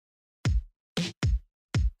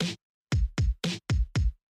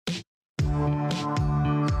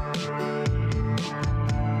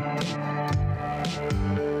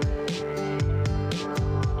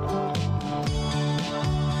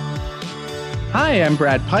Hi, I'm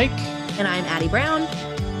Brad Pike. And I'm Addie Brown.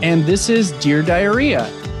 And this is Dear Diarrhea,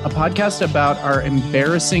 a podcast about our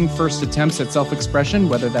embarrassing first attempts at self-expression,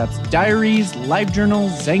 whether that's diaries, live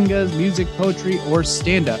journals, zengas, music, poetry, or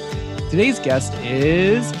stand-up. Today's guest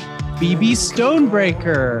is Phoebe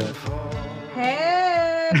Stonebraker.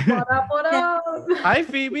 Hey, what up, what up? Hi,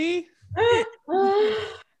 Phoebe.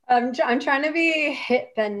 I'm trying to be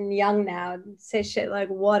hip and young now. Say shit like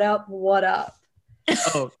what up, what up.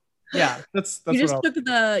 Oh, yeah, that's you just took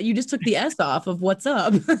the S off of what's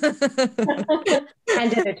up. And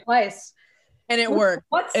did it twice. And it worked.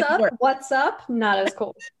 What's up? Worked. What's up? Not as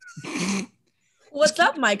cool. What's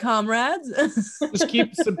up, my comrades? Just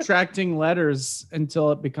keep subtracting letters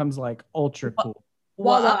until it becomes like ultra cool.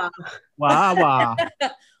 Wah Wah wah.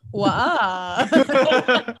 Wow.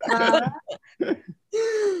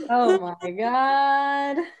 Oh my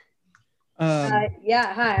god.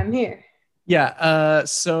 Yeah, hi, I'm here. Yeah.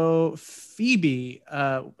 So Phoebe,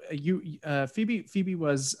 Phoebe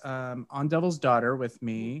was on Devil's Daughter with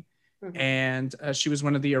me, and she was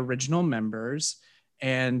one of the original members.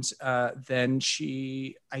 And then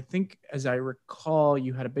I think, as I recall,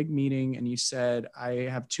 you had a big meeting and you said, I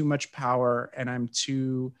have too much power and I'm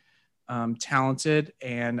too talented,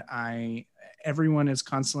 and everyone is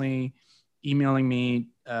constantly emailing me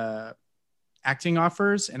acting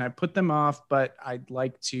offers, and I put them off, but I'd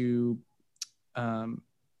like to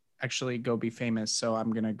actually go be famous, so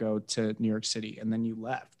I'm gonna go to New York City. And then you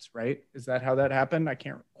left, right? Is that how that happened? I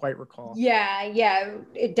can't quite recall. Yeah,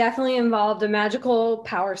 it definitely involved a magical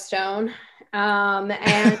power stone, and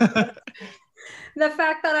the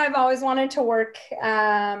fact that I've always wanted to work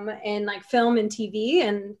in like film and TV,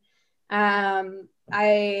 and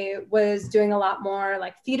I was doing a lot more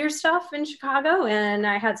like theater stuff in Chicago, and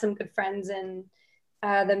I had some good friends in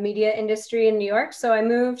the media industry in New York, so I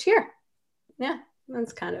moved here. Yeah,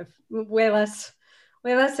 that's kind of way less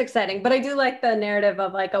exciting, but I do like the narrative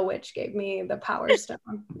of like a witch gave me the power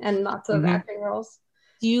stone and lots of acting roles.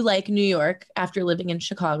 Do you like New York after living in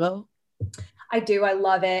Chicago? I do. I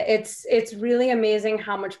love it. It's really amazing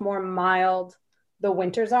how much more mild the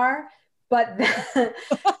winters are. But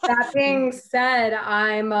that being said,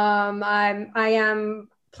 I am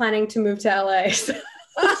planning to move to LA. So.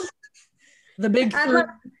 The big three.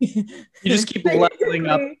 You just keep leveling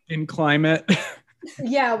up in climate.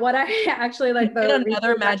 Yeah, what I actually like. Did you get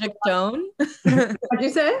another magic stone? What'd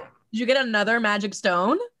you say? Did you get another magic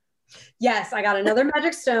stone? Yes, I got another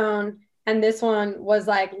magic stone. And this one was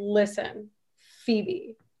like, listen,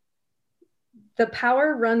 Phoebe, the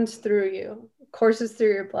power runs through you, courses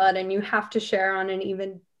through your blood, and you have to share on an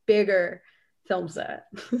even bigger film set.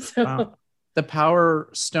 So wow. The power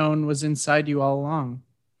stone was inside you all along.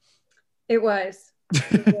 It was.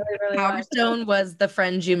 It really, really Power Stone was the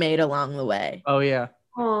friends you made along the way. Oh, yeah.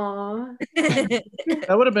 Aww.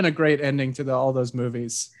 That would have been a great ending to all those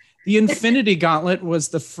movies. The Infinity Gauntlet was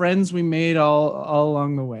the friends we made all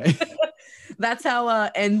along the way. That's how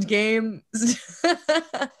Endgame.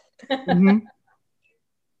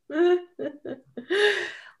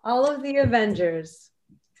 All of the Avengers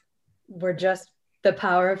were just the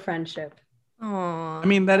power of friendship. Aww. I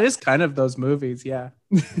mean, that is kind of those movies, yeah.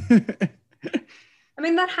 I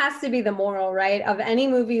mean, that has to be the moral, right? Of any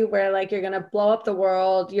movie where like you're gonna blow up the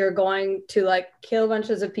world, you're going to like kill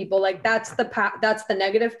bunches of people. Like that's the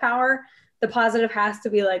negative power. The positive has to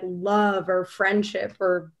be like love or friendship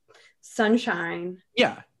or sunshine.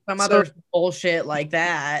 Yeah. Some other bullshit like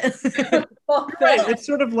that. Right. It's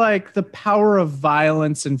sort of like the power of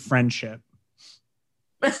violence and friendship.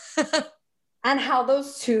 And how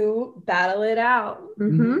those two battle it out.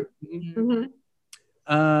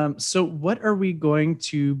 So what are we going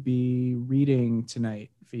to be reading tonight,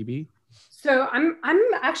 Phoebe? So I'm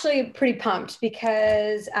actually pretty pumped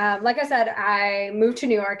because, like I said, I moved to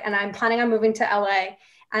New York and I'm planning on moving to LA.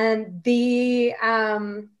 And the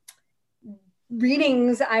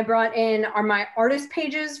readings I brought in are my artist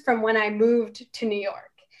pages from when I moved to New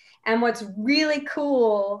York. And what's really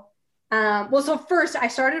cool, so first I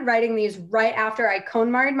started writing these right after I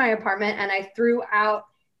KonMari'd my apartment and I threw out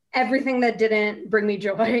everything that didn't bring me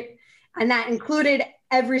joy. And that included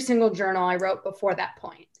every single journal I wrote before that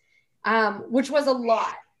point, which was a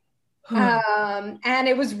lot. And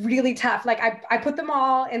it was really tough. Like I put them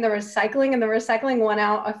all in the recycling, and the recycling went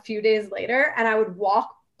out a few days later, and I would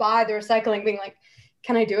walk by the recycling being like,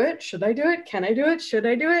 can I do it? Should I do it? Can I do it? Should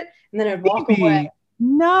I do it? And then I'd walk away.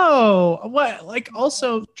 No. What? Like,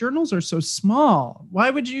 also journals are so small. Why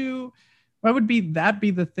would that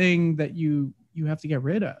be the thing that you have to get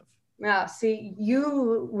rid of? Yeah, see,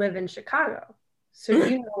 you live in Chicago, so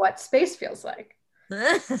you know what space feels like.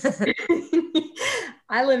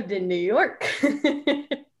 I lived in New York.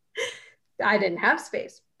 I didn't have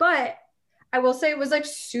space, but I will say it was like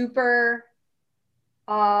super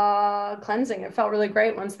cleansing. It felt really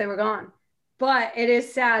great once they were gone. But it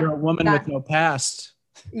is sad. You're a woman with no past.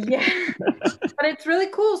 Yeah, but it's really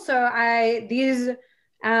cool. So these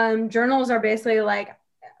journals are basically like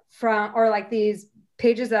these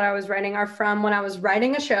pages that I was writing are from when I was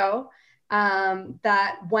writing a show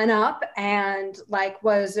that went up and like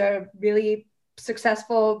was a really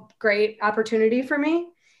successful, great opportunity for me.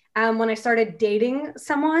 When I started dating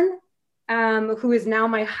someone who is now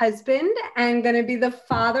my husband and going to be the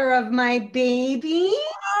father of my baby.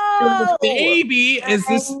 Oh, baby, is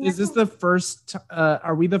this the first?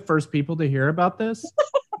 Are we the first people to hear about this?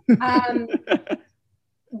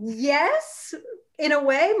 Yes, in a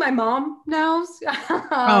way. My mom knows.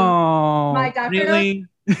 Oh, my doctor really?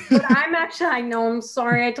 knows. But I'm actually, I know. I'm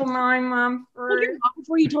sorry. I told my mom first. Your mom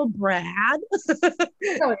before you told Brad.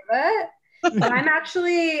 But I'm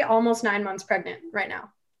actually almost 9 months pregnant right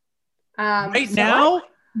now.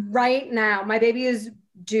 Right now, my baby is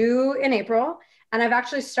due in April, and I've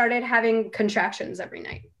actually started having contractions every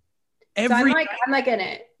night. I'm like in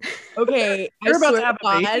it. Okay, you're about to have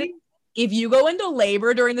a baby? If you go into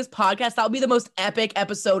labor during this podcast, that'll be the most epic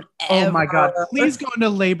episode ever. Oh my God! Please go into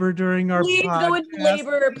labor during our podcast. Go into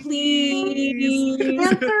labor, please. The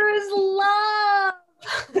answer is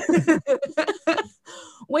love.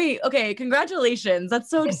 Wait, okay, congratulations. That's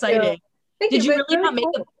so Thank exciting. You. Did you really not make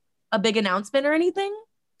a big announcement or anything?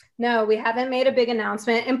 No, we haven't made a big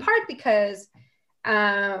announcement, in part because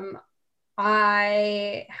I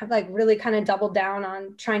have like really kind of doubled down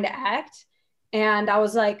on trying to act. And I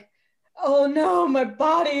was like, oh no, my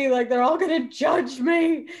body, like they're all going to judge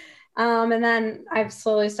me. And then I've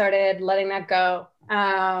slowly started letting that go.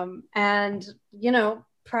 And, you know,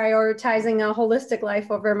 prioritizing a holistic life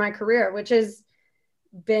over my career, which has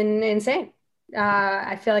been insane.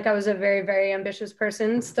 I feel like I was a very, very ambitious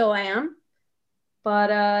person, still am.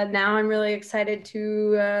 But now I'm really excited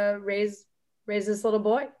to raise this little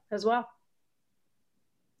boy as well.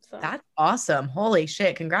 So. That's awesome. Holy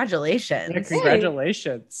shit. Congratulations. Yeah,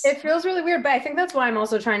 congratulations. It feels really weird, but I think that's why I'm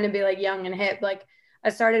also trying to be like young and hip. Like I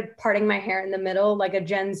started parting my hair in the middle like a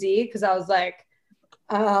Gen Z because I was like,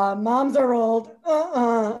 moms are old.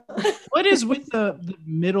 What is with the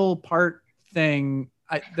middle part thing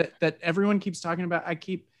that everyone keeps talking about? I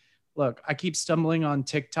keep stumbling on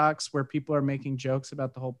TikToks where people are making jokes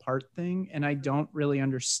about the whole part thing, and I don't really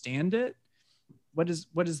understand it. What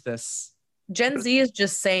is this? Gen Z is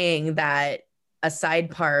just saying that a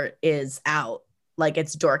side part is out, like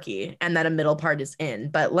it's dorky, and that a middle part is in.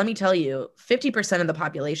 But let me tell you, 50% of the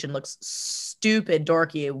population looks stupid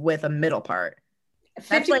dorky with a middle part.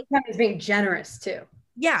 50% is being generous too.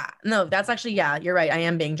 Yeah, no, that's actually, yeah, you're right. I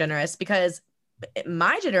am being generous because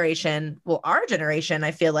my generation, our generation,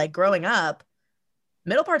 I feel like growing up,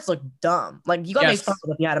 middle parts look dumb. Like you got made fun of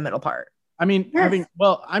if you had a middle part. I mean, I'm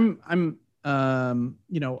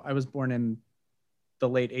I was born in the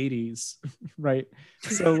late 80s, right?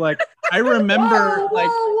 So like I remember whoa,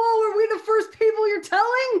 are we the first people you're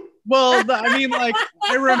telling? Well,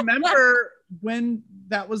 I remember when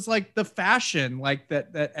that was like the fashion, like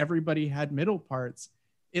that everybody had middle parts.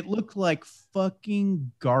 It looked like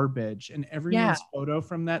fucking garbage, and everyone's photo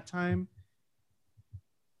from that time.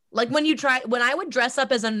 Like when I would dress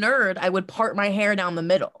up as a nerd, I would part my hair down the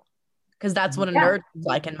middle because that's what a nerd is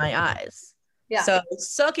like in my eyes. Yeah. So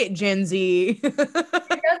suck it, Gen Z. It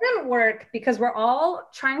doesn't work because we're all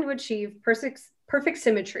trying to achieve perfect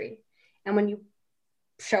symmetry. And when you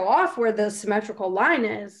show off where the symmetrical line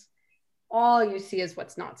is, all you see is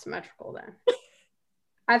what's not symmetrical then.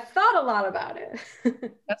 I've thought a lot about it.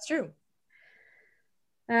 That's true.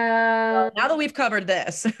 Well, now that we've covered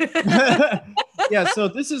this. Yeah, so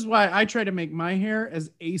this is why I try to make my hair as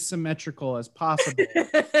asymmetrical as possible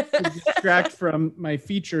to distract from my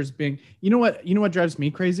features being, you know what drives me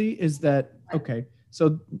crazy is that, okay,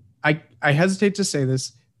 so I hesitate to say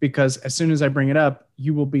this because as soon as I bring it up,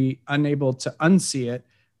 you will be unable to unsee it.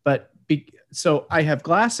 But so I have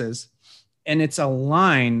glasses and it's a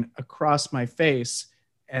line across my face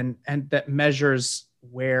and that measures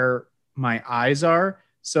where my eyes are.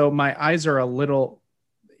 So my eyes are a little,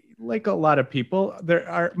 like a lot of people,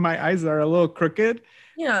 my eyes are a little crooked.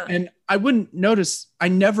 Yeah. And I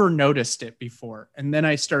never noticed it before. And then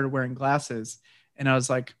I started wearing glasses and I was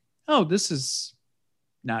like, oh, this is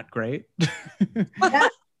not great.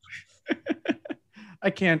 I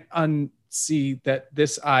can't unsee that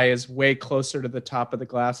this eye is way closer to the top of the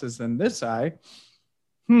glasses than this eye.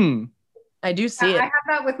 I do see it. I have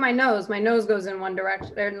that with my nose. My nose goes in one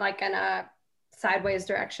direction. They're like in a sideways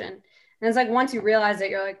direction. And it's like, once you realize it,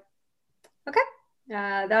 you're like, okay,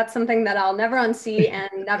 that's something that I'll never unsee and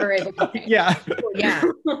never able to change. Yeah. Yeah.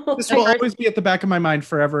 This will always be at the back of my mind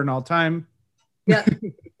forever and all time. Yeah.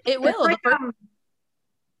 It will. Like,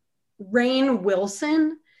 Rainn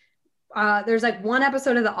Wilson. There's like one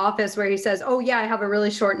episode of The Office where he says, oh yeah, I have a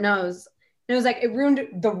really short nose. And it was like, it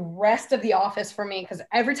ruined the rest of The Office for me, because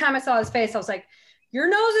every time I saw his face, I was like, your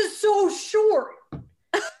nose is so short,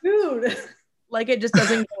 dude. Like it just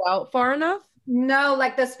doesn't go out far enough? No,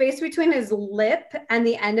 like the space between his lip and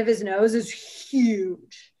the end of his nose is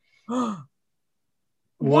huge. Whoa.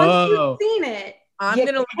 Once you've seen it, I'm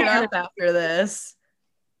going to look it up after this.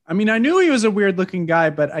 I mean, I knew he was a weird looking guy,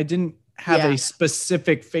 but I didn't have a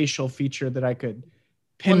specific facial feature that I could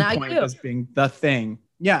pinpoint as being the thing.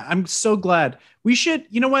 Yeah, I'm so glad. We should,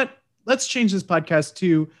 you know what? Let's change this podcast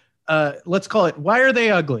to, let's call it, Why Are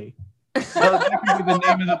They Ugly? That could be the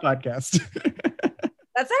name of the podcast.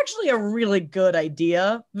 That's actually a really good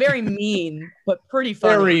idea. Very mean, but pretty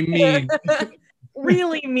funny. Very mean.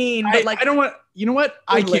 Really mean. But like, I don't want, you know what?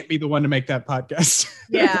 I can't be the one to make that podcast.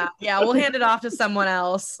 Yeah, we'll hand it off to someone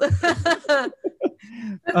else. The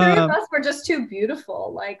three of us were just too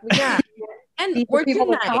beautiful. Like, and we're too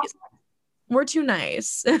nice. We're too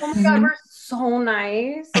nice. Oh my God, we're so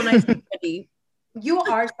nice. So nice and pretty. You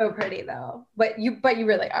are so pretty though, but you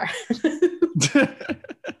really are.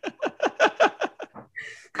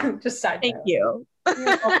 Just side Thank you.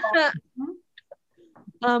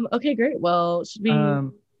 Okay, great. Well, should we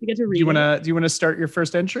get to read? Do you wanna start your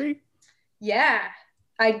first entry? Yeah,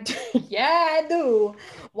 I do.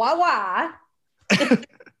 Wah.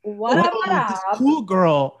 What up? Cool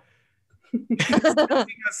girl.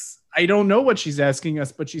 I don't know what she's asking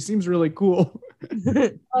us, but she seems really cool.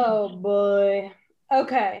 Oh boy.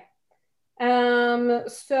 Okay.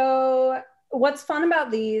 So what's fun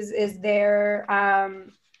about these is they're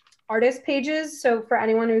artist pages. So for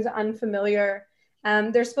anyone who's unfamiliar,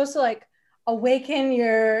 they're supposed to like awaken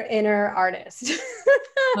your inner artist.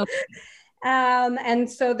 Okay. And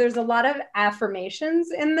so there's a lot of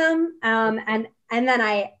affirmations in them. And then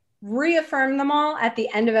I reaffirm them all at the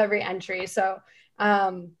end of every entry. So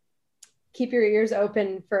keep your ears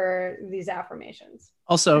open for these affirmations.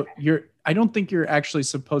 Also, I don't think you're actually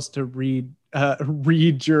supposed to read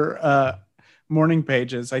your morning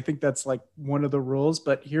pages. I think that's like one of the rules,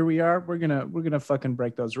 but here we are. We're gonna fucking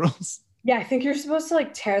break those rules. Yeah, I think you're supposed to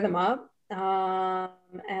like tear them up. And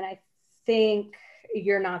I think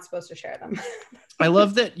you're not supposed to share them. I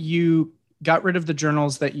love that you got rid of the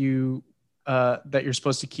journals that you're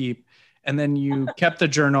supposed to keep, and then you kept the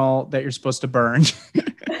journal that you're supposed to burn.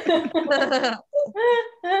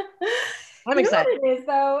 I'm excited. You know what it is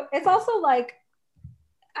though? It's also like,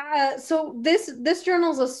 so this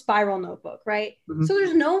journal is a spiral notebook, right? Mm-hmm. So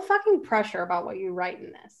there's no fucking pressure about what you write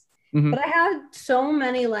in this. Mm-hmm. But I had so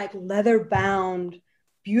many like leather bound,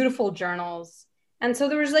 beautiful journals. And so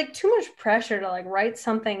there was like too much pressure to like write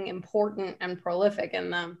something important and prolific in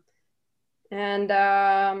them. And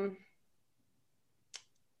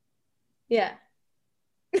yeah.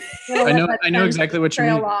 I know exactly what you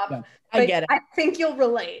mean. Yeah. I get it. I think you'll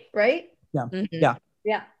relate, right? Yeah. Mm-hmm.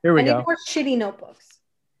 Yeah. Here we go. I need more shitty notebooks.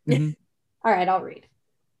 Mm-hmm. All right, I'll read.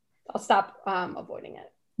 I'll stop avoiding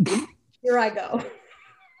it. Here I go.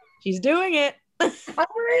 She's doing it. I'm reading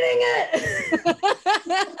it.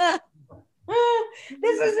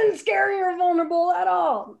 This isn't scary or vulnerable at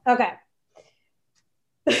all. Okay.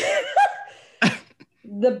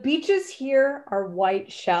 The beaches here are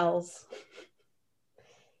white shells.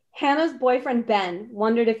 Hannah's boyfriend, Ben,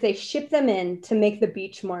 wondered if they ship them in to make the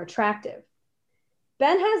beach more attractive.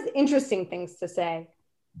 Ben has interesting things to say,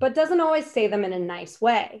 but doesn't always say them in a nice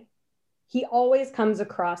way. He always comes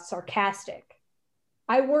across sarcastic.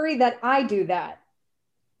 I worry that I do that.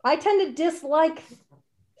 I tend to dislike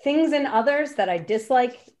things in others that I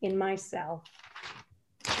dislike in myself.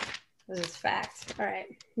 This is fact. All right,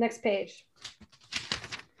 next page.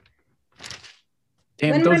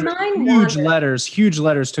 Damn, those are huge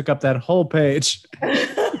letters took up that whole page.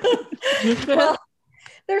 Well,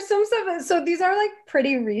 there's some stuff. So these are like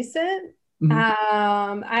pretty recent.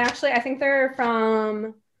 Mm-hmm. I think they're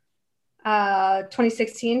from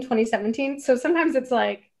 2016, 2017. So sometimes it's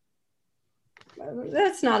like,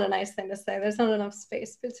 that's not a nice thing to say. There's not enough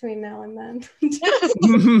space between now and then.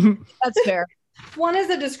 That's fair. One is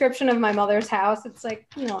a description of my mother's house. It's like,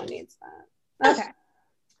 no one needs that. Okay.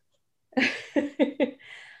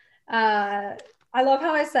 I love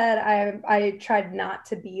how I said I tried not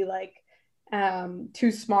to be like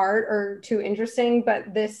too smart or too interesting,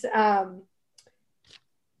 but this I'm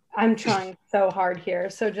trying so hard here,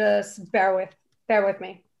 so just bear with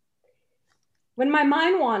me. When my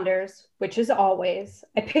mind wanders, which is always,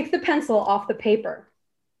 I pick the pencil off the paper.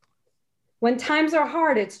 When times are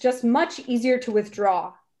hard, it's just much easier to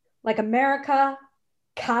withdraw, like America,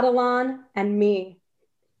 Catalan, and me.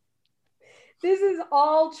 This is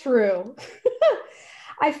all true.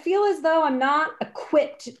 I feel as though I'm not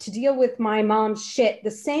equipped to deal with my mom's shit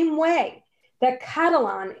the same way that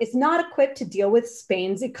Catalan is not equipped to deal with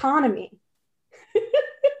Spain's economy.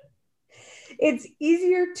 It's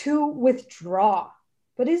easier to withdraw,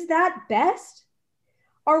 but is that best?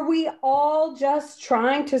 Are we all just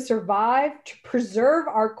trying to survive, to preserve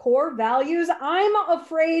our core values? I'm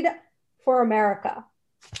afraid for America.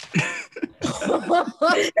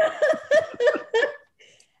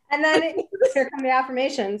 And then here come the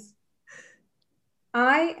affirmations.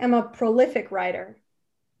 I am a prolific writer.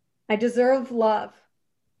 I deserve love.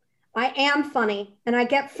 I am funny, and I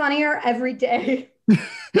get funnier every day.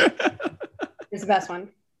 Here's the best one.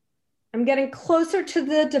 I'm getting closer to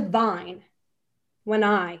the divine when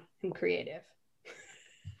I am creative.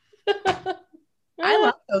 I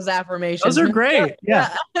love those affirmations. Those are great.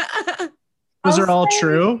 Yeah. Those are all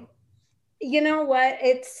true. You know what?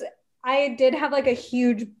 I did have like a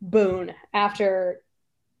huge boon after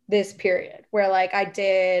this period where like I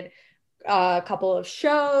did a couple of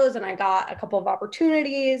shows and I got a couple of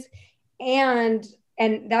opportunities, and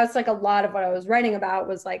that's like a lot of what I was writing about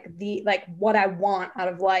was like what I want out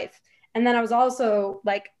of life. And then I was also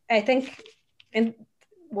like, I think, and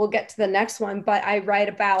we'll get to the next one, but I write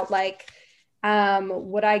about like,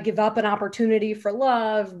 would I give up an opportunity for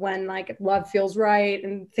love when like love feels right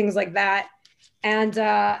and things like that. And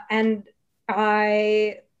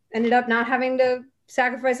I ended up not having to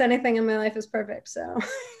sacrifice anything, and my life is perfect. So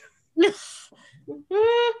good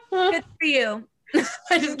for you.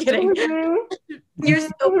 I'm just kidding. You're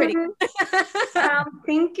so pretty.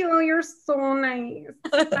 Thank you. You're so nice.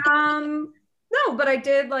 No, but I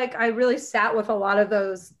did like, I really sat with a lot of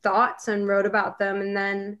those thoughts and wrote about them, and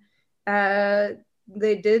then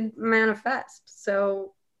they did manifest.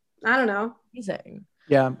 So I don't know. Amazing.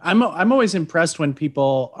 Yeah, I'm always impressed when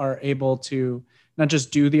people are able to not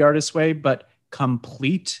just do the artist's way, but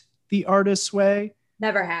complete the artist's way.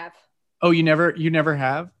 Never have. Oh, you never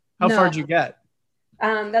have? How No. far did you get?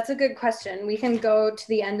 That's a good question. We can go to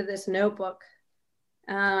the end of this notebook.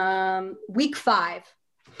 Week 5.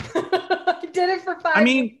 I did it for 5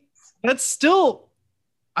 weeks. That's still,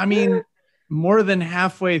 more than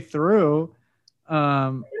halfway through.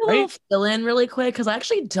 Right? Fill in really quick because I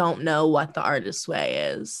actually don't know what the artist's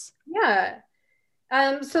way is. Yeah.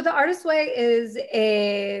 So the artist's way is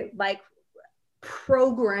a like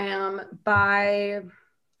program by,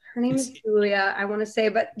 her name is Julia, I want to say,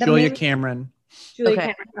 but Julia Cameron.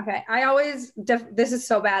 Cameron. Okay. I always, this is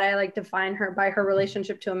so bad. I like define her by her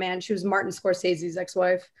relationship to a man. She was Martin Scorsese's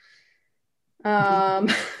ex-wife. I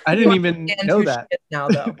didn't even know that. Now,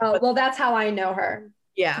 though. Oh, well, that's how I know her.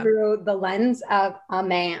 Yeah. Through the lens of a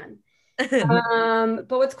man. But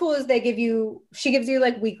what's cool is she gives you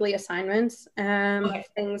like weekly assignments,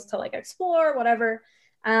 things to like explore, whatever.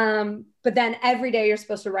 But then every day you're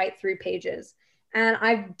supposed to write 3 pages. And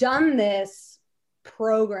I've done this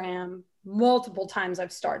program multiple times.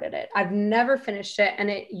 I've started it. I've never finished it. And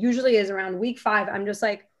it usually is around week 5. I'm just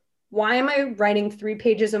like, why am I writing 3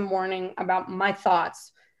 pages a morning about my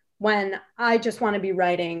thoughts when I just want to be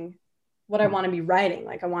writing what I want to be writing?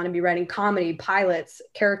 Like I want to be writing comedy, pilots,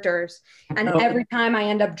 characters. And every time I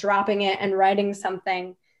end up dropping it and writing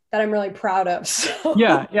something that I'm really proud of. So.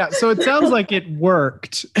 Yeah. So it sounds like it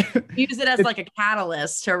worked. Use it as like a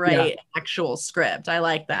catalyst to write actual script. I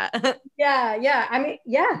like that. Yeah.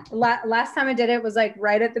 Last time I did it was like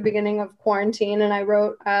right at the beginning of quarantine, and I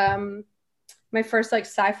wrote my first like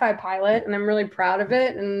sci-fi pilot, and I'm really proud of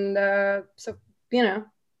it. And so,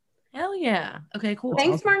 Hell yeah. Okay, cool.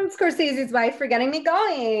 Thanks, Martin Scorsese's wife, for getting me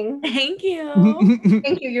going. Thank you.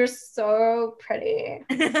 Thank you. You're so pretty.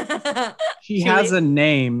 She has a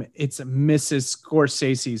name. It's Mrs.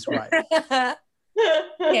 Scorsese's wife.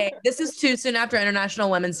 Okay, this is too soon after International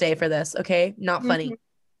Women's Day for this. Okay, not funny.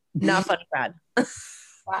 Not funny, Brad.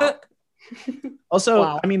 Wow.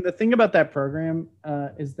 Also, the thing about that program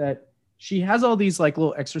is that she has all these like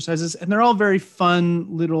little exercises, and they're all very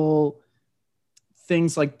fun little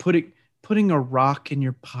things, like putting a rock in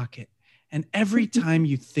your pocket, and every time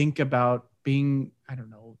you think about being, I don't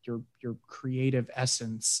know, your creative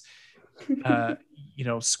essence,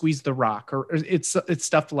 squeeze the rock, or it's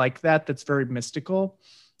stuff like that that's very mystical.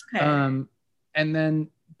 Okay.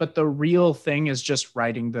 But the real thing is just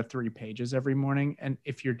writing the 3 pages every morning, and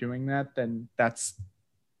if you're doing that, then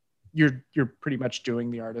you're pretty much doing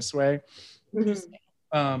the artist's way.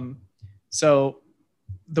 Mm-hmm. So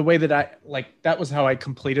the way that that was how I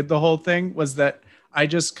completed the whole thing, was that I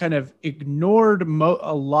just kind of ignored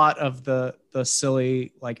a lot of the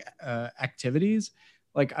silly like activities.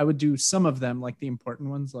 Like I would do some of them, like the important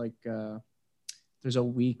ones, like there's a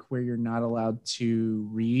week where you're not allowed to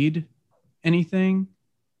read anything,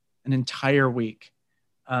 an entire week.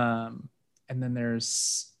 And then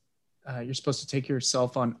there's you're supposed to take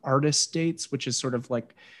yourself on artist dates, which is sort of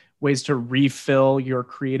like ways to refill your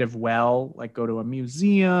creative well, like go to a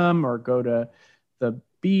museum or go to the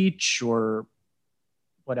beach or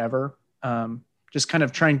whatever. Just kind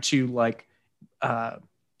of trying to like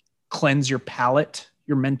cleanse your palate,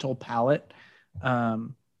 your mental palate.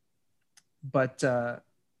 But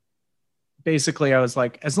basically I was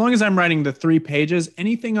like, as long as I'm writing the 3 pages,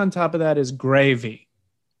 anything on top of that is gravy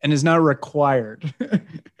and is not required.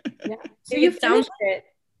 Yeah. So you finished it.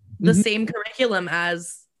 The same curriculum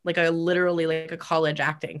as like literally like a college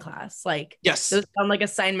acting class. Like, yes, those sound like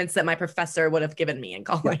assignments that my professor would have given me in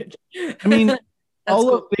college. Yeah. I mean, all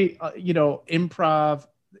cool. of the improv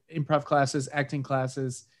classes, acting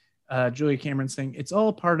classes, Julia Cameron's thing, it's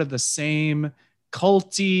all part of the same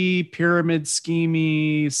culty, pyramid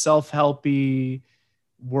schemey, self-helpy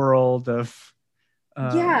world of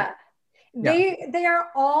They are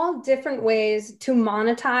all different ways to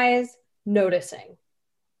monetize noticing.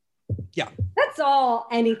 Yeah. That's all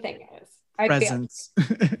anything is. Presence.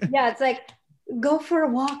 Yeah, it's like go for a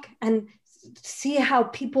walk and see how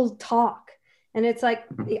people talk. And it's like,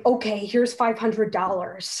 okay, here's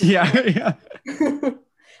 $500. Yeah.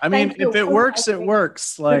 I mean, if it works, it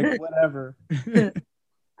works. Like, whatever.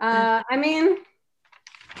 I mean,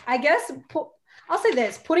 I guess I'll say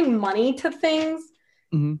this: putting money to things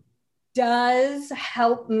does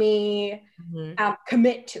help me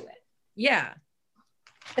commit to it. Yeah.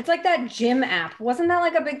 It's like that gym app. Wasn't that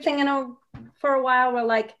like a big thing for a while where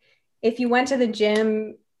like if you went to the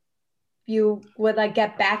gym, you would like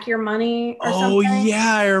get back your money or something? Oh,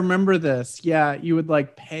 yeah. I remember this. Yeah. You would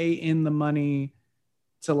like pay in the money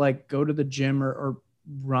to like go to the gym or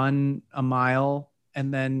run a mile.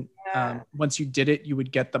 And then once you did it, you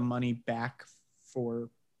would get the money back for,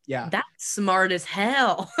 That's smart as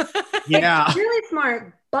hell. Yeah. It's really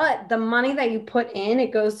smart. But the money that you put in,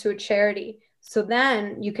 it goes to a charity. So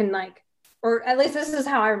then you can like, or at least this is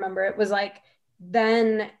how I remember it, was like,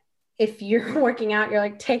 then if you're working out, you're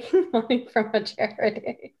like taking money from a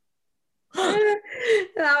charity.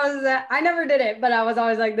 I never did it, but I was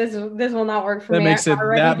always like, this will not work for me. That makes it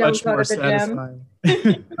that much more satisfying.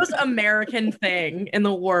 The most American thing in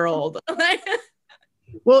the world.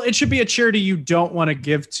 Well, it should be a charity you don't want to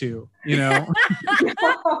give to,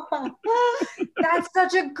 That's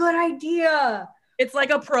such a good idea. It's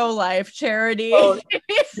like a pro-life charity. Oh,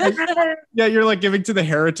 yeah, you're like giving to the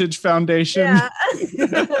Heritage Foundation. Yeah.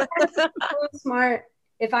 That's so smart.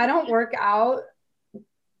 If I don't work out,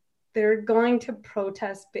 they're going to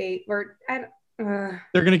protest bait they're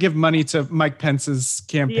going to give money to Mike Pence's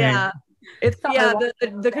campaign. Yeah. It's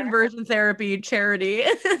the conversion therapy charity.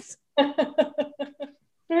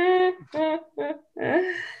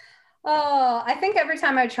 Oh, I think every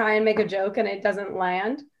time I try and make a joke and it doesn't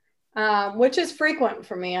land, which is frequent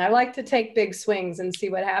for me, I like to take big swings and see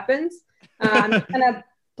what happens. I'm just gonna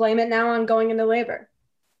blame it now on going into labor.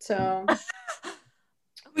 So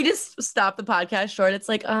we just stopped the podcast short. It's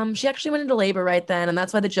like, she actually went into labor right then, and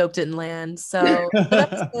that's why the joke didn't land. So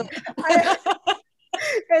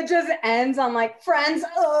it just ends on like friends.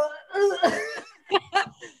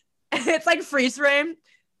 It's like freeze frame.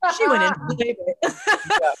 She went into labor.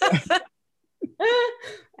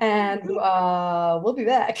 And we'll be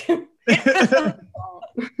back.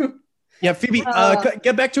 Yeah, Phoebe,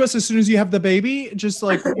 get back to us as soon as you have the baby. Just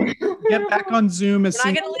like get back on Zoom as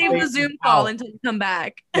soon as I'm not gonna leave the Zoom call until you come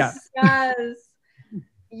back. Yeah.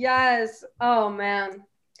 Yes. Oh man.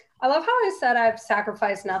 I love how I said I've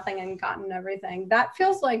sacrificed nothing and gotten everything. That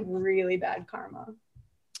feels like really bad karma.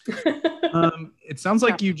 It sounds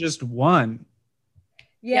like you just won.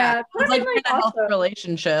 Yeah. It's like in a healthy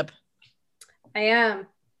relationship. I am.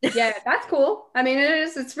 Yeah, that's cool. I mean, it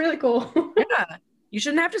is. It's really cool. Yeah. You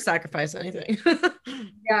shouldn't have to sacrifice anything.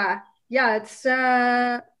 Yeah. It's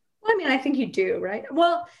well, I mean, I think you do, right?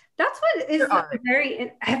 Well, that's what is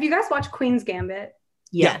very. Have you guys watched Queen's Gambit?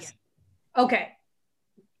 Yes. Okay.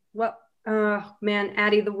 Well, man,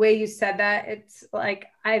 Addie, the way you said that, it's like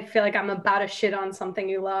I feel like I'm about to shit on something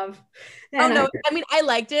you love. And no, I mean, I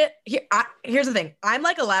liked it. Here's the thing. I'm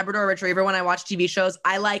like a Labrador Retriever when I watch TV shows.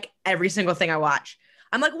 I like every single thing I watch.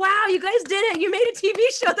 I'm like, wow, you guys did it. You made a TV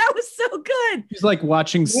show. That was so good. She's like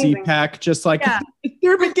watching CPAC, just like. Yeah.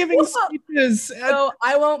 They've been giving speeches. So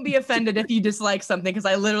I won't be offended if you dislike something because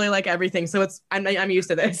I literally like everything. So I'm used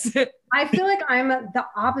to this. I feel like I'm the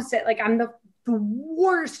opposite. Like I'm the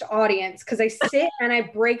worst audience because I sit and I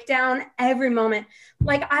break down every moment.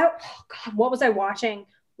 Like God, what was I watching?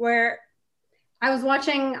 Where I was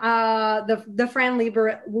watching the Fran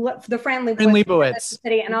Lebowitz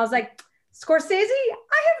City, and I was like, Scorsese,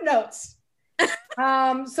 I have notes.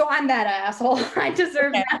 So I'm that asshole. I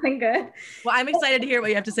deserve nothing good. Well, I'm excited to hear what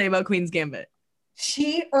you have to say about Queen's Gambit.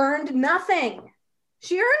 She earned nothing.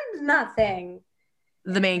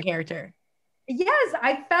 The main character. Yes,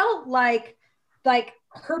 I felt like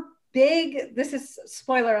her big, this is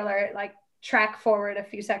spoiler alert, like track forward a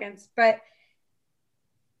few seconds, but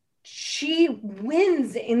she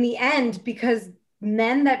wins in the end because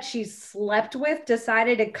men that she slept with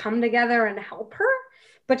decided to come together and help her,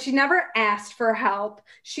 but she never asked for help.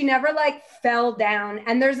 She never like fell down.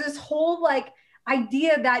 And there's this whole like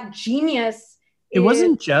idea that genius. It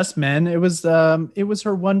wasn't just men. It was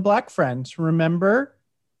her one black friend. Remember?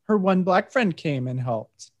 Her one black friend came and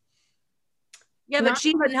helped. Yeah, but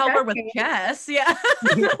she couldn't help her with chess. Yeah.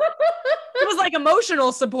 It was like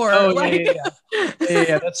emotional support. Oh,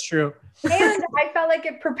 yeah, that's true. And I felt like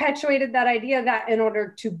it perpetuated that idea that in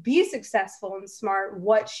order to be successful and smart,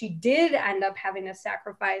 what she did end up having to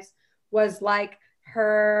sacrifice was like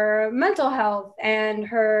her mental health and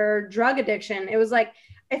her drug addiction. It was like,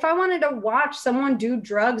 if I wanted to watch someone do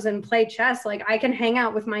drugs and play chess, like I can hang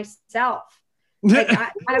out with myself. Like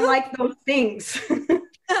I like those things.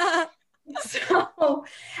 So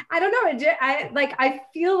I don't know. I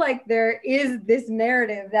feel like there is this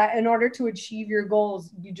narrative that in order to achieve your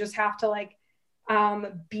goals, you just have to like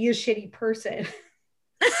be a shitty person.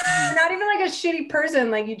 Not even like a shitty person.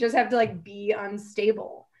 Like you just have to like be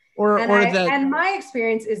unstable. And my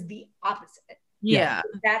experience is the opposite. Yeah.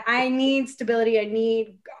 That I need stability. I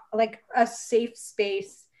need like a safe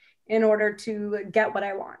space in order to get what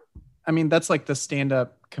I want. I mean, that's like the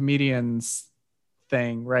stand-up comedians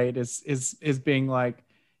thing, right? Is being like,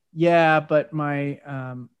 yeah, but my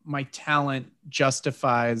talent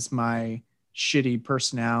justifies my shitty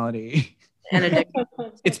personality. And addiction.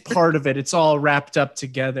 It's part of it. It's all wrapped up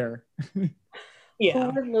together. Yeah. Who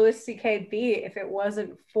would Louis C.K. be if it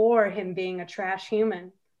wasn't for him being a trash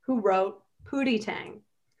human who wrote Pootie Tang?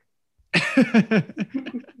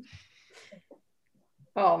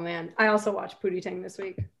 Oh man, I also watched Pootie Tang this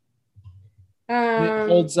week. It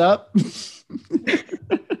holds up.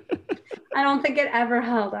 I don't think it ever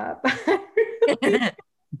held up.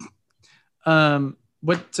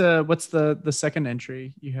 What's the second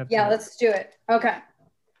entry you have? Yeah, let's do it. Okay.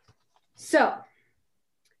 So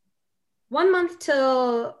 1 month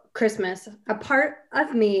till Christmas, a part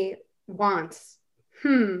of me wants,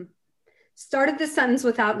 started this sentence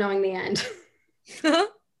without knowing the end.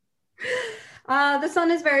 The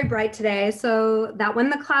sun is very bright today, so that when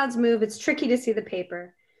the clouds move, it's tricky to see the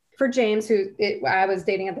paper. For James, I was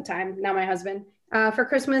dating at the time, now my husband, for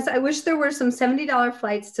Christmas, I wish there were some $70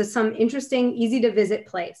 flights to some interesting, easy-to-visit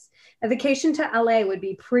place. A vacation to LA would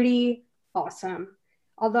be pretty awesome,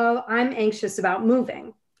 although I'm anxious about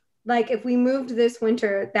moving. Like, if we moved this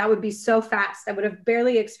winter, that would be so fast. I would have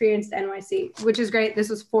barely experienced NYC, which is great. This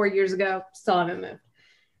was 4 years ago. Still haven't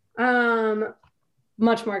moved.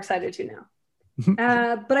 Much more excited to now.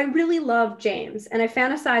 But I really love James, and I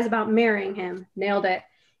fantasize about marrying him. Nailed it.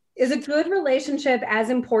 Is a good relationship as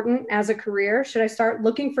important as a career? Should I start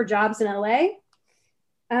looking for jobs in LA?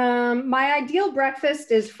 My ideal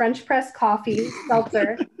breakfast is French press coffee,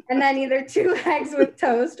 seltzer, and then either 2 eggs with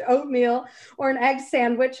toast, oatmeal, or an egg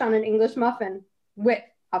sandwich on an English muffin with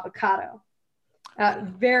avocado.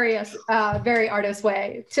 Very artist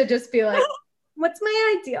way to just be like, what's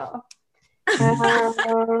my ideal?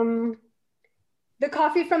 The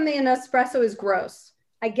coffee from the Nespresso is gross.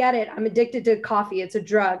 I get it. I'm addicted to coffee. It's a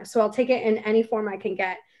drug. So I'll take it in any form I can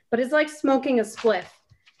get. But it's like smoking a spliff.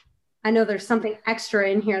 I know there's something extra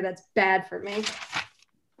in here that's bad for me.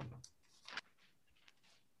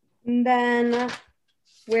 And then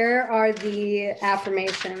where are the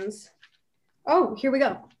affirmations? Oh, here we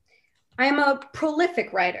go. I am a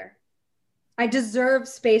prolific writer. I deserve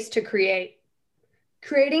space to create.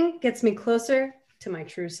 Creating gets me closer to my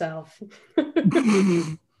true self.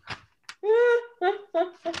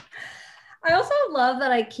 I also love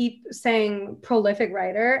that I keep saying prolific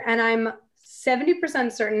writer, and I'm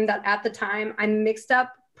 70% certain that at the time I mixed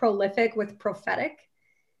up prolific with prophetic.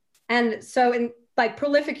 And so in like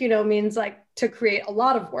prolific, means like to create a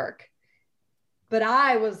lot of work. But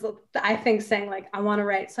I think saying like, I want to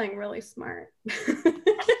write something really smart, which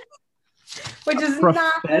is prophetic?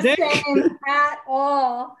 Not the same at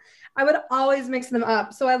all. I would always mix them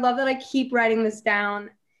up. So I love that I keep writing this down.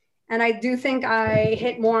 And I do think I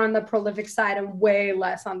hit more on the prolific side and way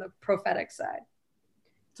less on the prophetic side.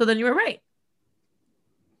 So then you were right.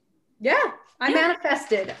 Yeah, I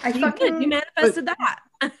manifested. You manifested that.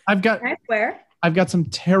 I swear. I've got some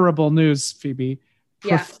terrible news, Phoebe.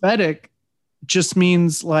 Yeah. Prophetic just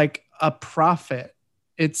means like a prophet.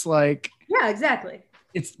 It's like, yeah, exactly.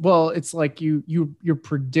 It's like you're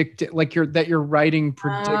predicting, like your writing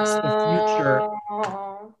predicts the future.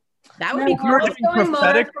 That would be cool. I was going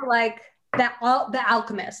more for like the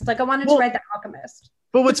Alchemist. Like I wanted to write The Alchemist.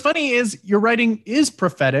 But what's funny is your writing is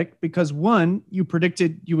prophetic because 1, you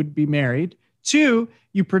predicted you would be married. 2,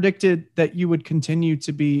 you predicted that you would continue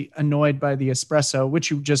to be annoyed by the espresso,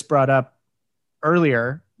 which you just brought up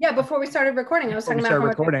earlier. Yeah, before we started recording, I was talking about how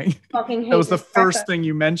much fucking hate that was the espresso. first thing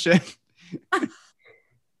you mentioned.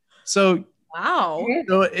 So wow.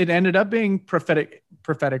 So it ended up being prophetic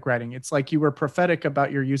writing. It's like you were prophetic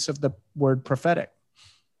about your use of the word prophetic.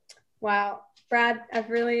 Wow. Brad, I've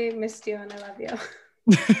really missed you and I love you.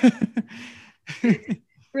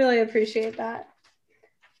 Really appreciate that.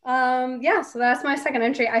 Yeah, so that's my second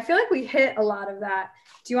entry. I feel like we hit a lot of that.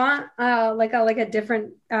 Do you want like a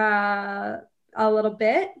different a little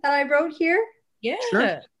bit that I wrote here? Yeah.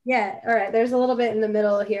 Sure. Yeah. All right. There's a little bit in the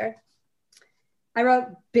middle here. I wrote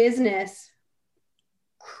business,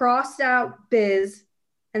 crossed out biz,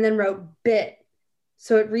 and then wrote bit.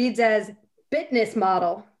 So it reads as bitness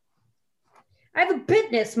model. I have a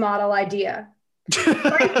bitness model idea.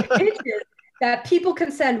 Write pitches that people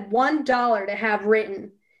can send $1 to have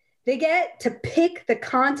written. They get to pick the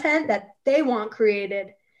content that they want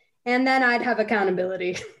created, and then I'd have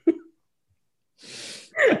accountability.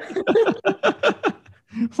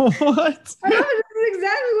 What? I know, this is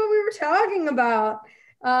exactly what we were talking about.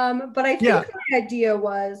 But I think my idea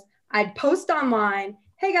was I'd post online,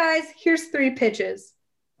 hey guys, here's 3 pitches.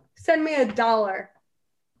 Send me $1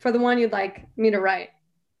 for the one you'd like me to write.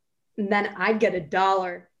 And then I'd get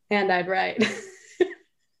 $1 and I'd write.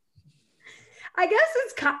 I guess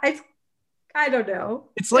it's I don't know.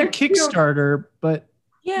 It's like Kickstarter, but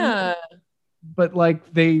yeah. But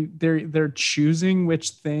like they're choosing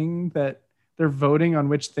which thing that they're voting on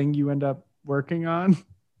which thing you end up working on.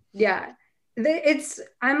 Yeah.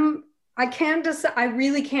 I can't decide. I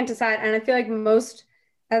really can't decide. And I feel like most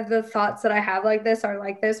of the thoughts that I have like this are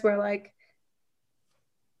like this, where like,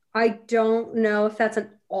 I don't know if that's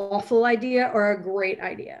an awful idea or a great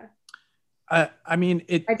idea. I mean,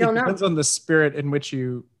 it depends on the spirit in which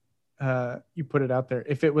you put it out there.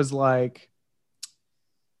 If it was like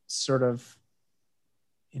sort of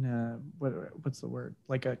in a, what's the word?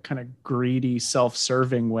 Like a kind of greedy,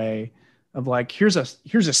 self-serving way of like, here's a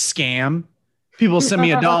scam. People send me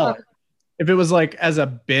 $1. If it was like as a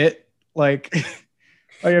bit, like,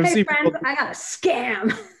 I've hey seen friends, people, I got a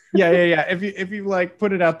scam. Yeah. If you like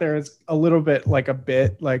put it out there as a little bit like a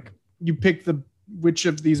bit, like you pick which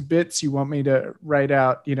of these bits you want me to write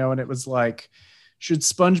out, and it was like, should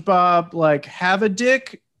SpongeBob like have a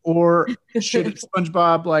dick, or should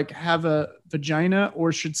SpongeBob like have a vagina,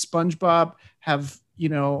 or should SpongeBob have,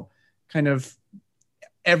 kind of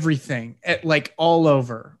everything like all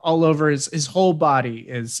over his whole body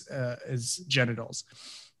is genitals.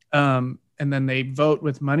 And then they vote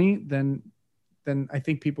with money, then I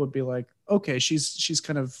think people would be like, okay, she's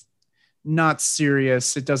kind of not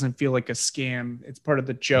serious. It doesn't feel like a scam. It's part of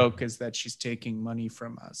the joke is that she's taking money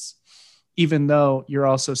from us, even though you're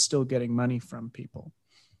also still getting money from people.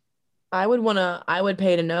 I would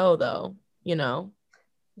pay to know though,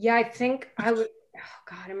 Yeah, I think I would. Oh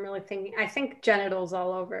God, I'm really thinking. I think genitals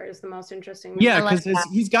all over is the most interesting. Yeah, because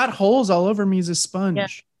he's got holes all over me. He's a sponge. Yeah.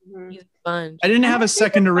 Mm-hmm. He's a sponge. I didn't have a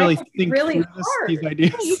second to really think really through these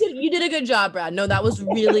ideas. You did a good job, Brad. No, that was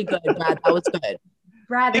really good, Brad. That was good.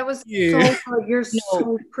 Brad, that was so good. You're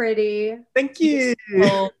so pretty. Thank you.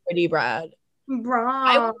 So pretty, Brad. Brad.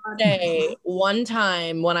 I would say one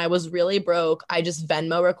time when I was really broke, I just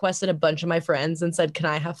Venmo requested a bunch of my friends and said, "Can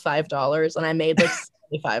I have $5?" And I made like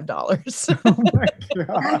 $75. Oh my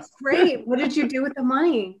God. That's great. What did you do with the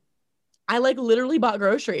money? I like literally bought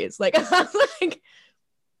groceries. Like,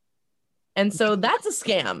 and so that's a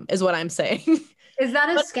scam, is what I'm saying. Is that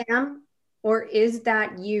a scam, or is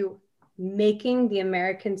that you making the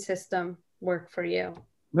American system work for you?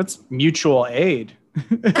 That's mutual aid.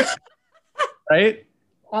 Right?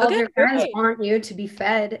 All of your friends want you to be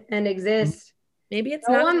fed and exist. Maybe it's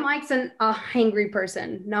no one likes a hangry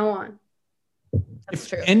person. No one. That's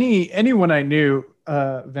true. Anyone I knew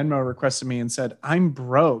Venmo requested me and said, I'm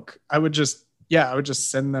broke, I would just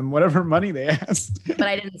send them whatever money they asked. But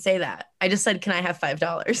I didn't say that. I just said, can I have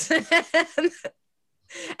 $5?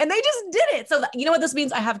 And they just did it. So you know what this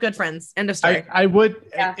means? I have good friends. End of story. I would,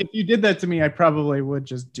 if you did that to me, I probably would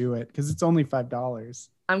just do it because it's only $5.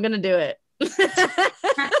 I'm going to do it.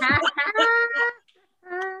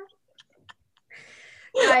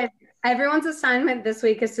 Guys, everyone's assignment this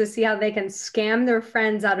week is to see how they can scam their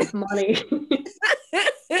friends out of money.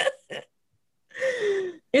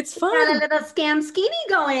 It's fun. Got a little scam skinny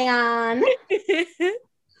going on.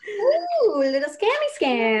 Ooh, little scammy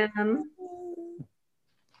scam.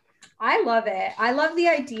 I love it. I love the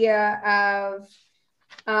idea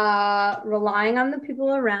of relying on the people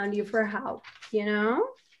around you for help, you know?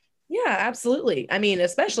 Yeah, absolutely. I mean,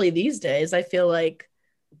 especially these days, I feel like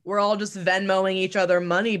we're all just Venmoing each other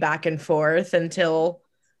money back and forth until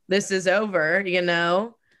this is over, you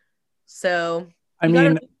know? So, I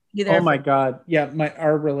mean, oh my God. Yeah,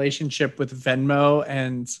 our relationship with Venmo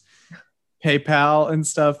and PayPal and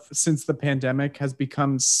stuff since the pandemic has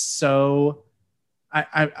become so,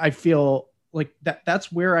 I feel like that's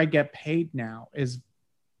where I get paid now is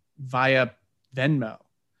via Venmo.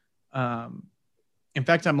 In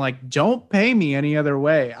fact, I'm like, don't pay me any other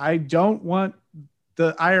way. I don't want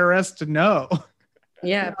the IRS to know.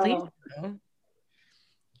 Yeah, please.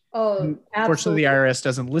 Oh, unfortunately, the IRS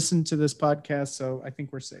doesn't listen to this podcast, so I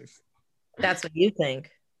think we're safe. That's what you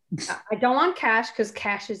think. I don't want cash because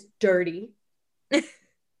cash is dirty.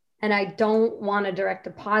 And I don't want a direct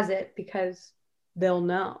deposit because they'll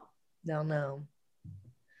know. They'll know.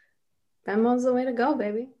 Venmo's the way to go,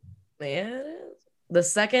 baby. Yeah, it is. The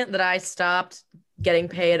second that I stopped getting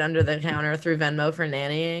paid under the counter through Venmo for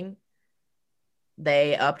nannying,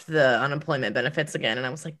 they upped the unemployment benefits again. And I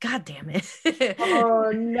was like, God damn it.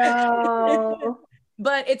 Oh, no.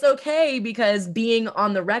 But it's okay because being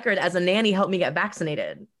on the record as a nanny helped me get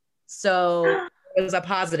vaccinated. So it was a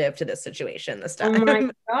positive to this situation this time. Oh my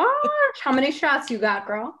gosh. How many shots you got,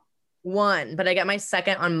 girl? 1, but I got my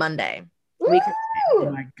second on Monday. Oh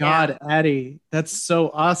my God, yeah. Addie, that's so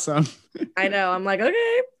awesome. I know. I'm like,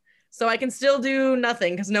 okay. So I can still do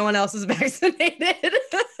nothing because no one else is vaccinated.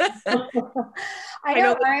 I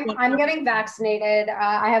know. I'm getting vaccinated.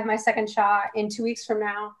 I have my second shot in 2 weeks from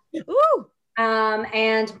now. Ooh.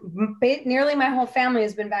 And nearly my whole family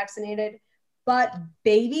has been vaccinated. But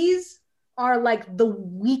babies are like the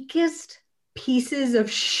weakest pieces of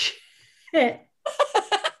shit.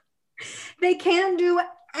 They can't do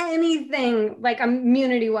anything like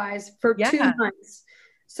immunity wise for 2 months.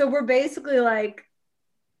 So we're basically like,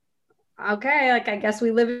 okay, like I guess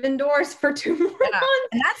we live indoors for 2 more months.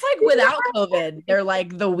 And that's like without COVID. They're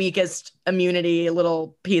like the weakest immunity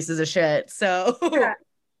little pieces of shit. So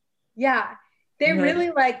yeah. They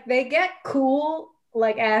really like they get cool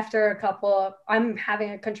like after a couple of I'm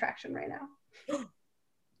having a contraction right now.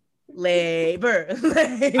 Labor.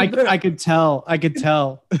 I could tell. You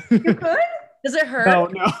could? Does it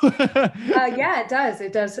hurt? No. Yeah, it does.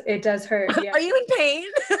 It does hurt. Yeah. Are you in pain?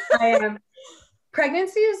 I am.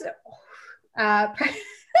 Pregnancy is. I'm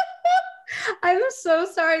so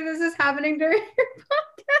sorry this is happening during your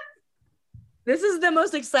podcast. This is the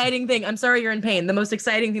most exciting thing. I'm sorry you're in pain. The most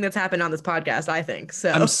exciting thing that's happened on this podcast, I think.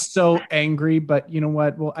 So I'm so angry, but you know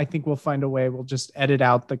what? Well, I think we'll find a way. We'll just edit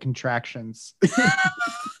out the contractions. Just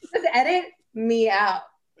edit me out.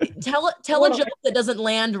 Tell a joke that doesn't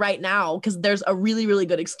land right now because there's a really, really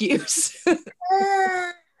good excuse. How'd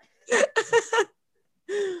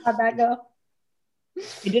that go?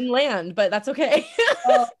 It didn't land, but that's okay.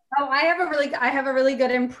 I have a really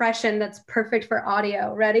good impression that's perfect for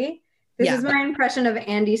audio. Ready? This is my impression of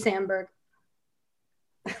Andy Samberg.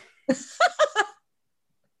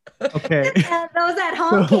 Okay. Those at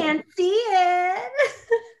home can't see it.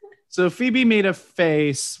 So Phoebe made a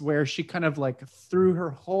face where she kind of like threw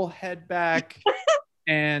her whole head back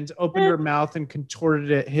and opened her mouth and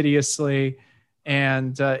contorted it hideously.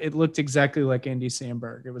 And it looked exactly like Andy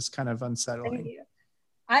Samberg. It was kind of unsettling. Thank you.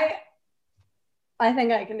 I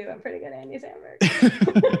think I can do a pretty good Andy Samberg.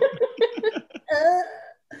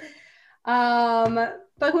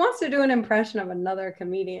 But who wants to do an impression of another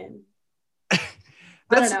comedian? I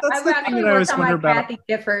don't know. I've actually worked on my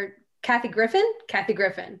Kathy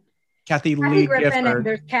Griffin. Kathy Lee Gifford. And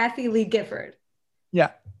there's Kathy Lee Gifford.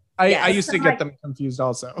 Yeah. I used to get them confused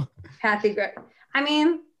also. Kathy Griffin. I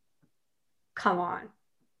mean, come on.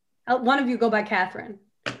 One of you go by Catherine.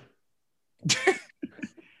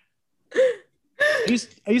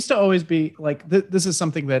 I used to always be like, this is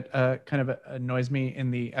something that kind of annoys me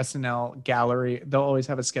in the SNL gallery. They'll always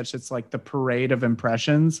have a sketch that's like the parade of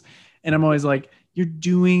impressions. And I'm always like, you're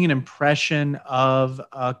doing an impression of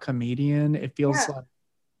a comedian. It feels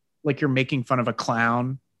like you're making fun of a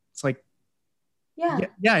clown. It's like,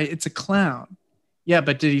 yeah, it's a clown. Yeah,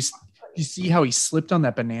 but You see how he slipped on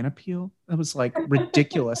that banana peel? That was like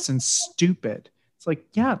ridiculous and stupid. It's like,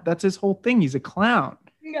 yeah, that's his whole thing. He's a clown.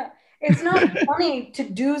 Yeah. It's not funny to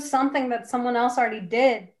do something that someone else already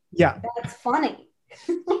did. Yeah. That's funny.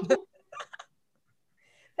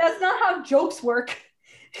 That's not how jokes work.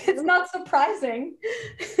 It's not surprising.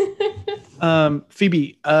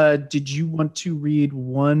 Phoebe, did you want to read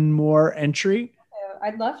one more entry?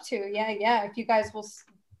 I'd love to. Yeah. If you guys will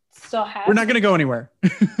still have. We're not going to go anywhere.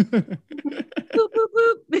 Boop,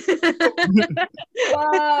 boop, boop.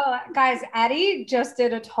 Whoa, guys, Addie just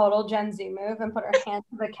did a total Gen Z move and put her hand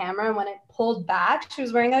to the camera, and when it pulled back, she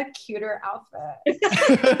was wearing a cuter outfit.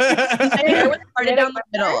 My hair was parted down the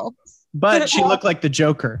middle. But she looked like the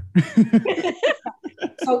Joker.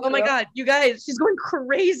 So Oh my God, you guys, she's going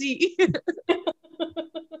crazy.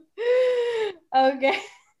 Okay.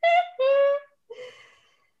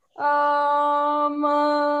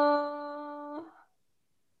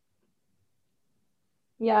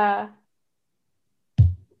 Yeah.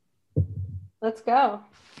 Let's go.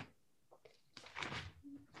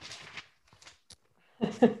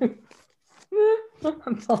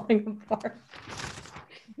 I'm falling apart.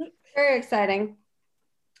 Very exciting.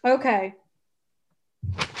 Okay.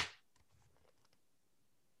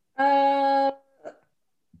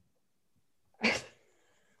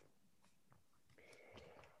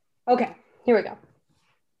 Okay, here we go.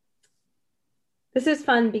 This is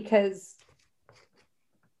fun because,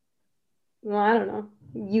 well, I don't know.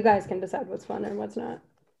 You guys can decide what's fun and what's not.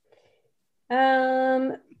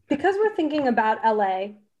 Because we're thinking about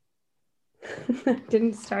LA.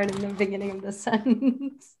 Didn't start in the beginning of the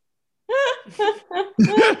sentence.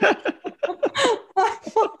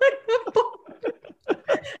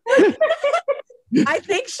 I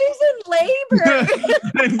think she's in labor.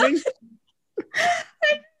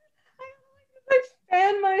 I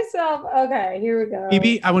fan myself. Okay, here we go.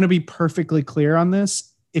 Phoebe, I want to be perfectly clear on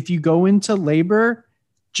this. If you go into labor,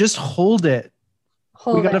 just hold it.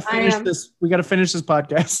 We got to finish this. We got to finish this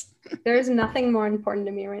podcast. There's nothing more important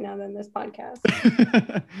to me right now than this podcast.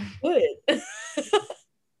 Good.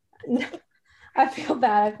 I feel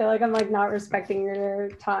bad. I feel like I'm like not respecting your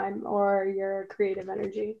time or your creative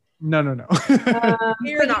energy. No.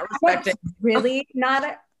 You're not respecting. Really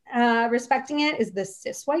not respecting it is the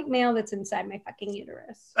cis white male that's inside my fucking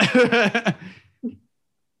uterus.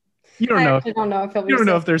 You don't know. I don't know if he'll be. You don't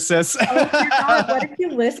know if they're cis. Oh my God, what if he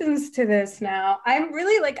listens to this now? I'm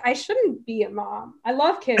really like, I shouldn't be a mom. I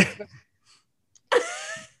love kids.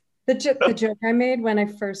 The joke I made when I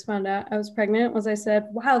first found out I was pregnant was I said,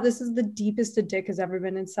 wow, this is the deepest a dick has ever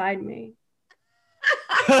been inside me.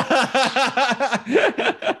 I'm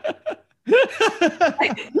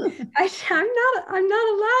not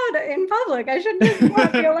allowed in public. I shouldn't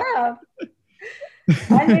not be allowed.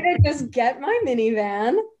 I need to just get my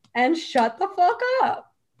minivan and shut the fuck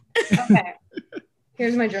up. Okay.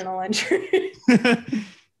 Here's my journal entry.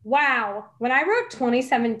 Wow. When I wrote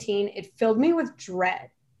 2017, it filled me with dread.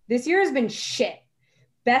 This year has been shit.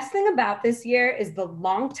 Best thing about this year is the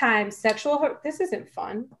long time sexual. This isn't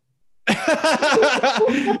fun.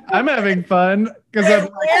 I'm having fun because I'm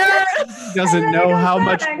like, doesn't know how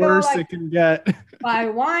much worse it can get. Bye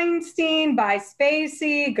Weinstein, bye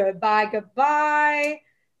Spacey, goodbye,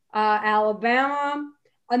 Alabama.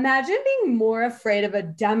 Imagine being more afraid of a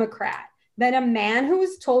Democrat than a man who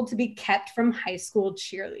was told to be kept from high school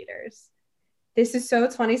cheerleaders. This is so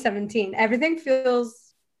 2017. Everything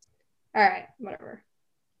feels, all right, whatever.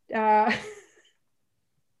 I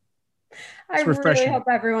really hope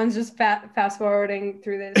everyone's just fast forwarding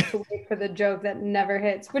through this to wait for the joke that never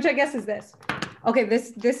hits, which I guess is this. Okay,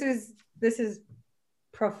 this is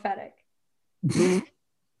prophetic.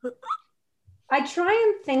 I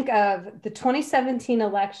try and think of the 2017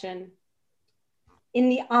 election in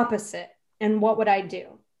the opposite, and what would I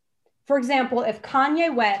do? For example, if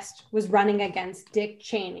Kanye West was running against Dick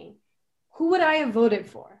Cheney, who would I have voted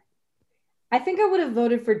for? I think I would have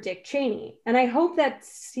voted for Dick Cheney, and I hope that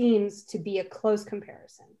seems to be a close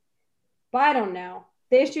comparison. But I don't know.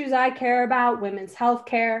 The issues I care about, women's health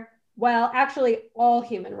care, well, actually all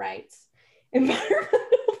human rights, environmental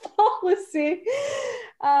policy,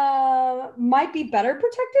 might be better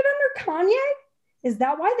protected under Kanye. Is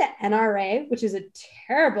that why the NRA, which is a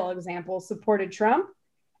terrible example, supported Trump?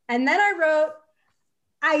 And then I wrote,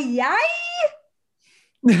 ay.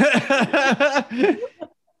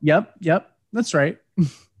 Yep. That's right.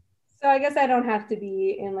 So I guess I don't have to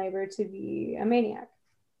be in labor to be a maniac.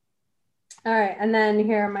 All right. And then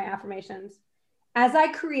here are my affirmations. As I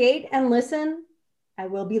create and listen, I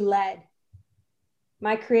will be led.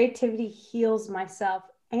 My creativity heals myself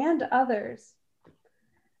and others.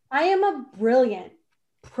 I am a brilliant,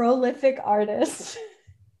 prolific artist.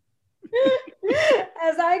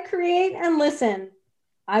 As I create and listen,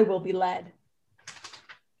 I will be led.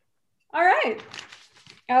 All right.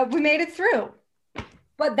 We made it through.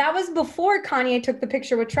 But that was before Kanye took the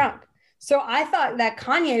picture with Trump. So I thought that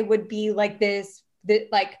Kanye would be like this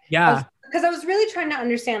like, Yeah. Because I was really trying to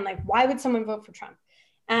understand, like, why would someone vote for Trump?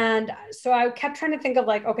 And so I kept trying to think of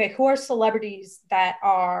like, okay, who are celebrities that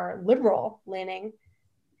are liberal leaning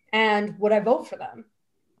and would I vote for them?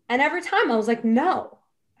 And every time I was like, no,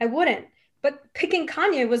 I wouldn't. But picking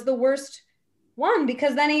Kanye was the worst one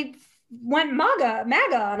because then he went MAGA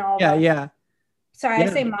on all Yeah, of us. yeah. Sorry, Yeah.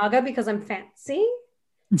 I say MAGA because I'm fancy.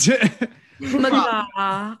 Maga.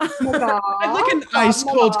 I'd like an ice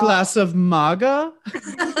cold glass of MAGA.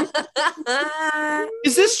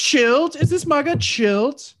 Is this chilled? Is this MAGA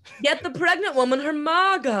chilled? Get the pregnant woman her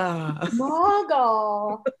MAGA.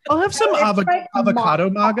 MAGA. I'll have some Right, avocado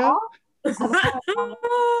MAGA. I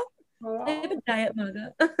have a diet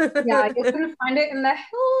MAGA. Yeah, you couldn't find it in the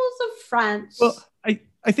hills of France. Well,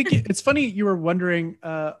 I think it's funny you were wondering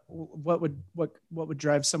what would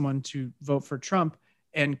drive someone to vote for Trump,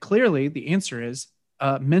 and clearly the answer is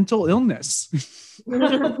mental illness.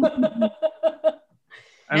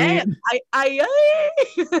 I mean,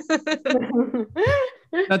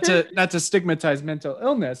 not to stigmatize mental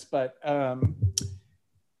illness, but Kanye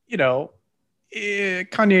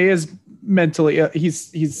is mentally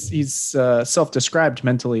he's self-described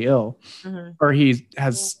mentally ill, or he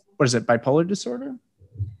has, what is it, bipolar disorder?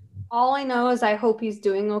 All I know is I hope he's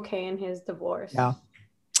doing okay in his divorce. Yeah.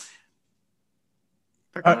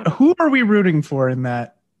 Who are we rooting for in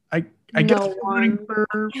that? I guess we're rooting for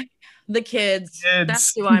the kids.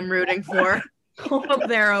 That's who I'm rooting for. Hope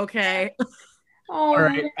they're okay. Oh, all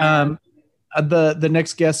right. The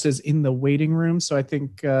next guest is in the waiting room, so I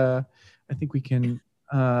think we can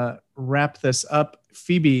wrap this up.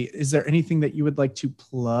 Phoebe, is there anything that you would like to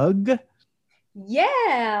plug?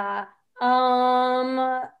 Yeah.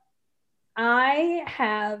 I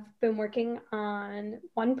have been working on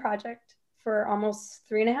one project for almost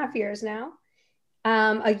 3.5 years now.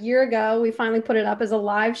 A year ago, we finally put it up as a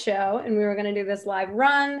live show, and we were going to do this live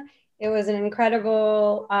run. It was an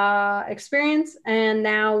incredible experience, and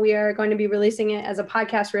now we are going to be releasing it as a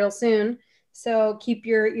podcast real soon. So keep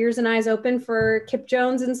your ears and eyes open for Kip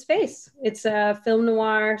Jones in Space. It's a film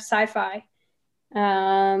noir sci-fi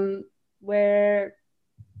where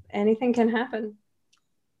anything can happen.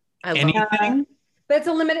 I love anything. But it's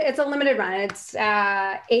a limited run. It's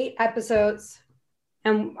 8 episodes,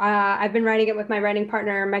 and I've been writing it with my writing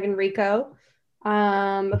partner Megan Rico,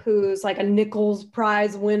 who's like a Nichols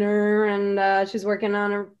Prize winner, and she's working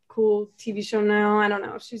on a cool TV show now. I don't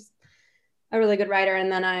know. She's a really good writer,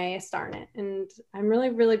 and then I star in it, and I'm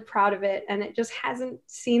really, really proud of it. And it just hasn't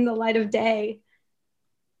seen the light of day.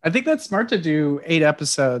 I think that's smart to do 8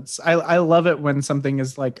 episodes. I love it when something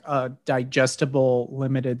is like a digestible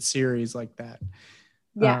limited series like that.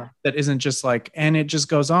 Yeah. That isn't just like, and it just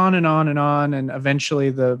goes on and on and on, and eventually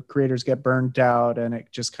the creators get burned out and it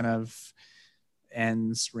just kind of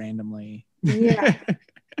ends randomly. Yeah.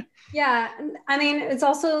 Yeah. I mean, it's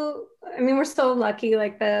also, we're so lucky,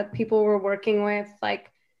 like the people we're working with,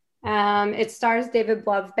 like, it stars David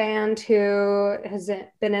Bloveband, who has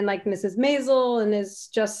been in like Mrs. Maisel and is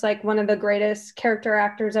just like one of the greatest character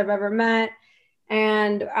actors I've ever met.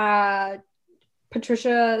 And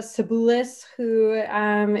Patricia Sabulis, who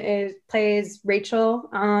plays Rachel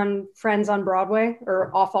on Friends on Broadway,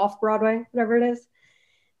 or off Broadway, whatever it is.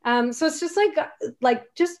 So it's just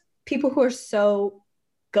like just people who are so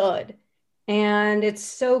good. And it's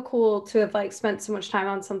so cool to have like spent so much time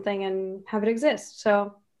on something and have it exist.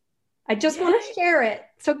 So I just want to share it.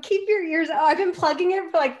 So keep your ears out. I've been plugging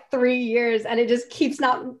it for like 3 years and it just keeps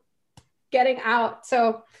not getting out.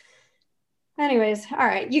 So anyways, all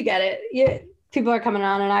right, you get it. People are coming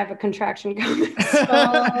on and I have a contraction coming. So...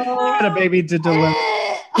 Got a baby to deliver.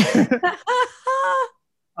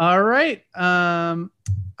 All right.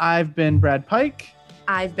 I've been Brad Pike.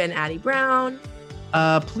 I've been Addie Brown.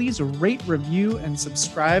 Please rate, review, and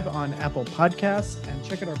subscribe on Apple Podcasts, and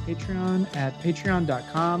check out our Patreon at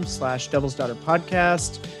patreon.com/Devil's Daughter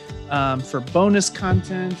Podcast for bonus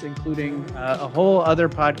content, including a whole other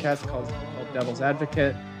podcast called Devil's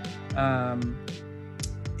Advocate.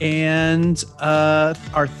 And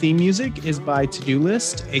our theme music is by To-Do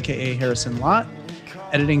List, aka Harrison Lott.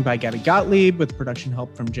 Editing by Gabby Gottlieb, with production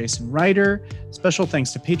help from Jason Ryder. Special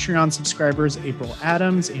thanks to Patreon subscribers April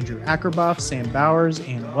Adams, Andrew Ackerboff, Sam Bowers,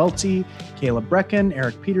 Ann Welty, Kayla Brecken,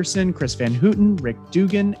 Eric Peterson, Chris Van Houten, Rick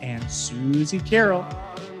Dugan, and Susie Carroll.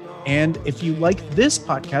 And if you like this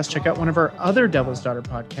podcast, check out one of our other Devil's Daughter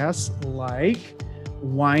podcasts, like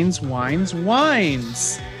Wines, Wines,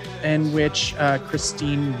 Wines, in which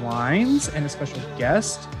Christine Wines and a special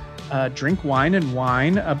guest drink wine and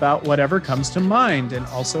whine about whatever comes to mind. And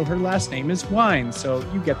also her last name is Wine, so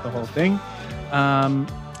you get the whole thing.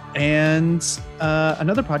 And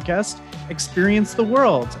another podcast, Experience the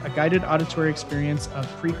World, a guided auditory experience of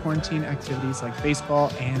pre-quarantine activities like baseball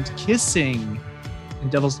and kissing. And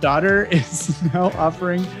Devil's Daughter is now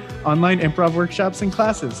offering online improv workshops and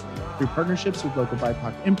classes. Through partnerships with local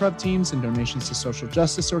BIPOC improv teams and donations to social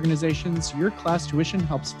justice organizations, your class tuition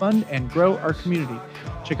helps fund and grow our community.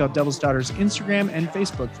 Check out Devil's Daughter's Instagram and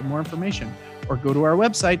Facebook for more information, or go to our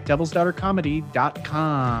website,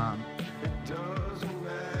 devilsdaughtercomedy.com.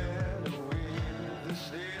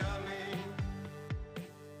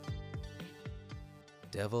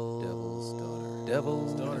 Devil's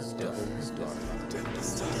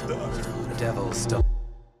Daughter.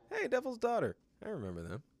 Hey, Devil's Daughter. I remember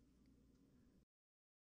them.